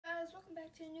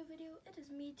back to a new video. It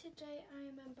is me. Today I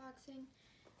am unboxing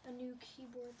a new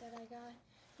keyboard that I got.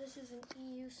 This is an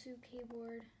EUSU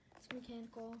keyboard. It's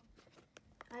mechanical.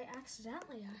 I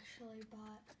accidentally actually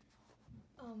bought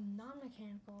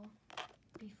non-mechanical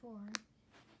before.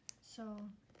 So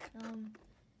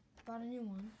bought a new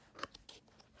one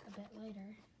a bit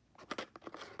later.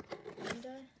 And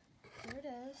there it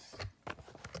is.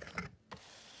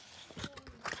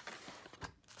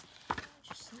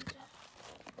 Just need to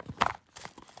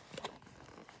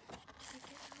take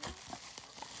it out.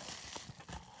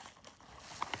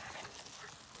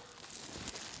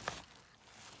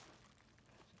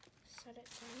 Set it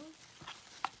down.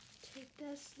 Take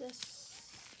this.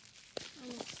 I'm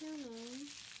assuming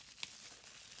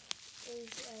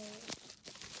is a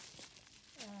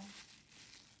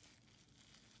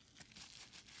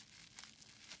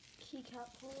keycap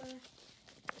holder.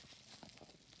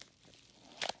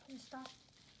 Can you stop?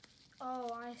 Oh,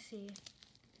 I see.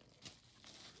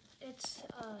 It's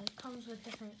comes with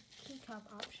different keycap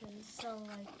options. So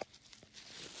like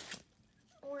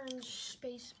orange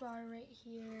space bar right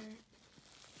here,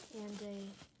 and a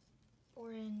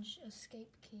orange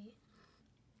escape key.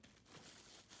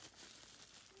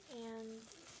 And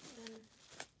then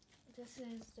this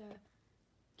is the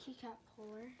keycap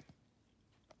holder.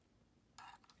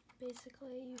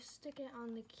 Basically, you stick it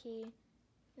on the key,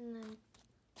 and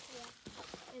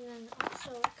then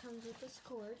also it comes with this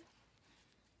cord,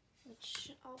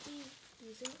 which I'll be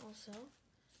using also,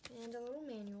 and a little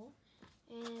manual.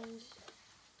 And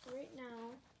right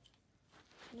now,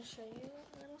 I'm gonna show you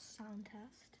a little sound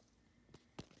test.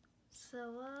 So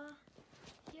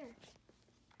here.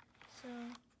 So.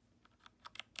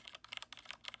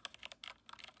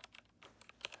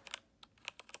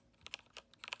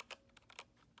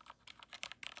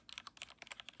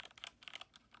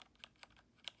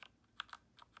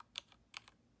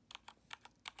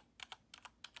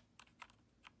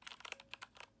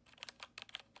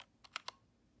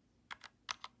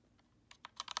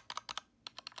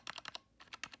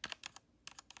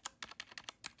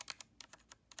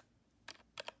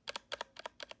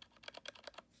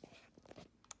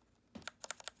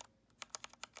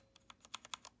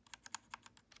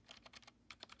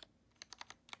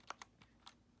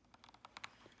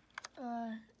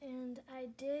 And I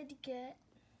did get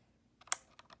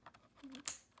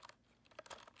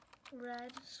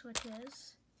red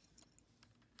switches.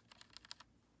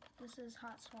 This is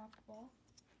hot swappable.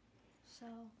 So,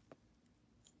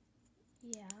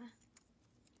 yeah.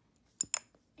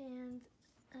 And,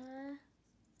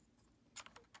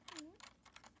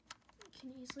 you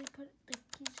can easily put the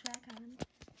keys back on.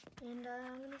 And,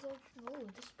 I'm gonna go, oh,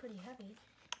 this is pretty heavy.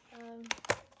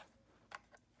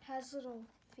 Has little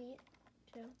feet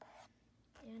too.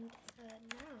 And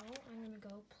now I'm gonna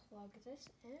go plug this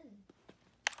in.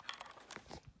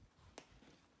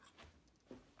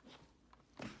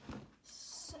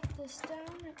 Set this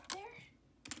down right there.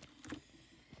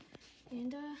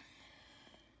 And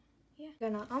yeah.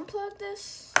 Gonna unplug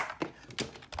this.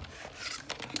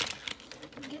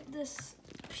 Get this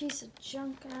piece of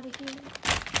junk out of here.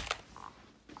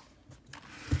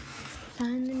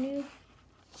 Find the new.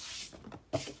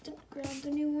 Grab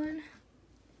the new one.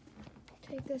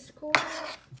 Take this cord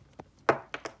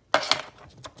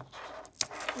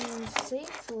and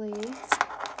safely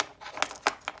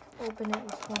open it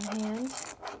with one hand.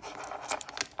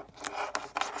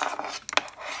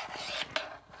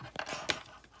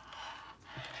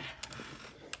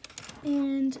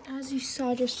 And as you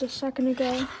saw just a second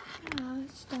ago,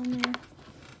 it's down there.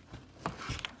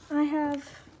 I have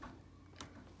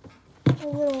a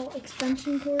little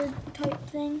extension cord type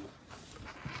thing,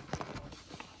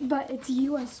 but it's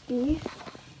USB.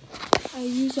 I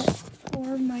use it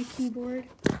for my keyboard.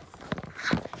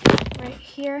 Right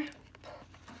here,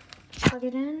 plug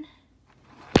it in,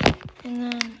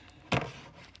 and then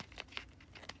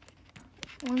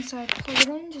once I plug it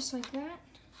in, just like that,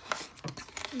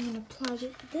 I'm gonna plug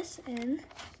this in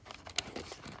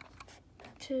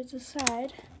to the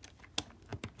side.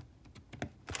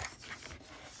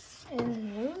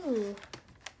 And ooh,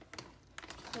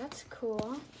 that's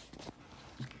cool.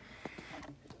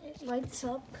 It lights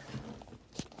up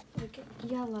like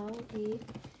yellow.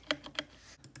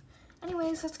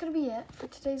 Anyways, that's gonna be it for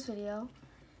today's video.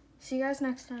 See you guys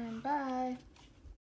next time. Bye.